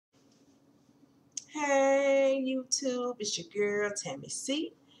YouTube. It's your girl, Tammy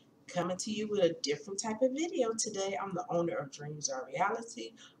C, coming to you with a different type of video today. I'm the owner of Dreams Are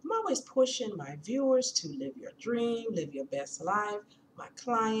Reality. I'm always pushing my viewers to live your dream, live your best life. My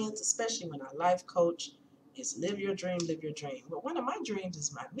clients, especially when I life coach, is live your dream, live your dream. Well, one of my dreams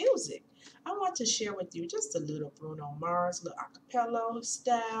is my music. I want to share with you just a little Bruno Mars, little acapella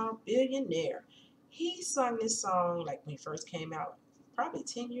style, Billionaire. He sung this song like when he first came out, probably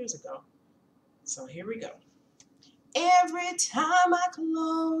 10 years ago. So here we go. Every time I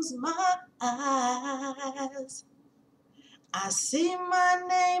close my eyes, I see my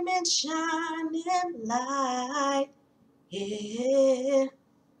name in shining light. Yeah,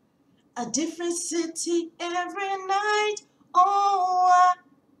 a different city every night. Oh,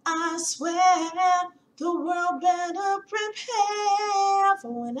 I swear the world better prepare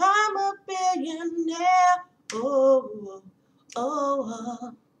for when I'm a billionaire. Oh,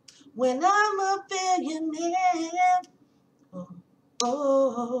 oh, when I'm a billionaire.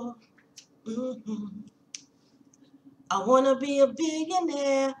 Oh, oh, I wanna be a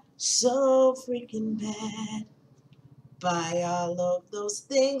billionaire so freaking bad. Buy all of those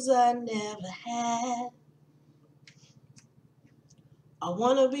things I never had. I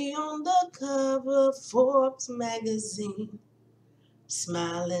wanna be on the cover of Forbes magazine,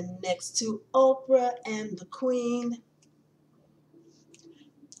 smiling next to Oprah and the Queen.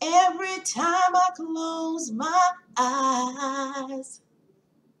 Every time I close my eyes,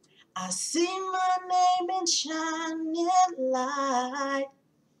 I see my name in shining light.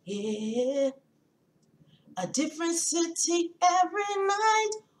 Yeah, a different city every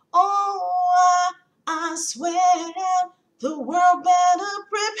night. Oh, I swear the world better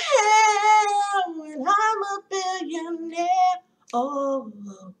prepare when I'm a billionaire. Oh,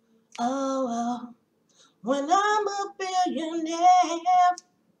 oh, oh, when I'm a billionaire.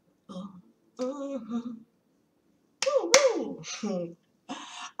 Oh, mm-hmm. Woo-woo.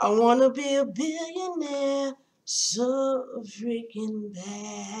 I wanna be a billionaire so freaking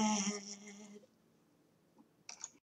bad.